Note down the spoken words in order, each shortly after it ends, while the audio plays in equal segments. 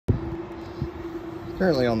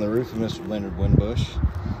Currently on the roof of Mr. Leonard Winbush.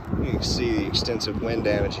 You can see the extensive wind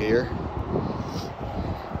damage here.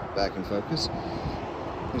 Back in focus.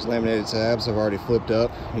 These laminated tabs have already flipped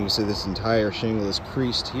up. You can see this entire shingle is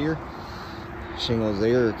creased here. Shingles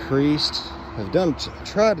there are creased. I've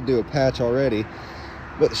tried to do a patch already,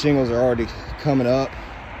 but the shingles are already coming up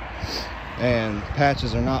and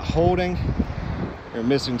patches are not holding. There are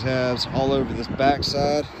missing tabs all over this back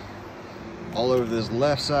side, all over this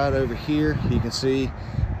left side over here. You can see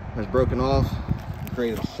there's broken off,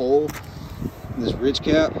 created a hole in this ridge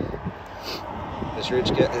cap. This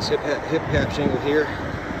hip cap shingle here,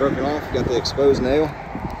 broken off. Got the exposed nail.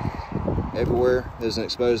 Everywhere there's an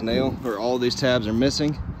exposed nail where all these tabs are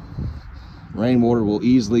missing. Rainwater will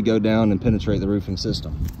easily go down and penetrate the roofing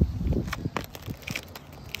system.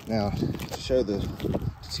 Now, to show the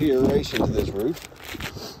deterioration to this roof,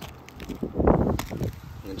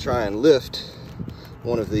 I'm going to try and lift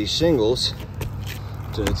one of these shingles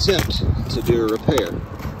to attempt to do a repair.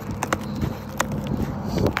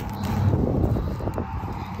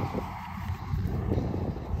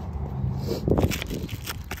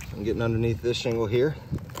 I'm getting underneath this shingle here.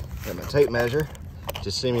 Got my tape measure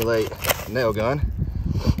to simulate a nail gun,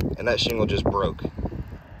 and that shingle just broke.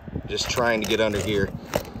 Just trying to get under here.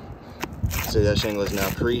 See, that shingle is now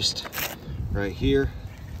creased right here,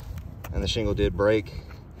 and the shingle did break.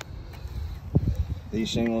 These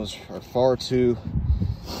shingles are far too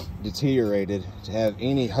deteriorated to have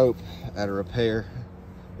any hope at a repair.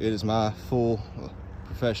 It is my full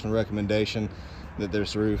professional recommendation that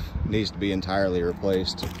this roof needs to be entirely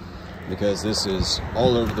replaced, because this is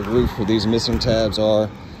all over the roof where these missing tabs are.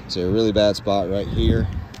 It's a really bad spot right here.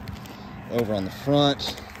 Over on the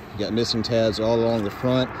front, you got missing tabs all along the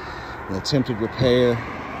front. An attempted repair.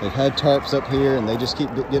 They've had tarps up here and they just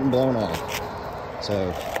keep getting blown off.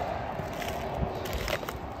 So,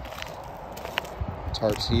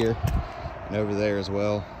 tarps here and over there as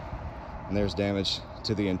well. And there's damage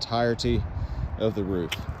to the entirety of the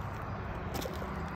roof.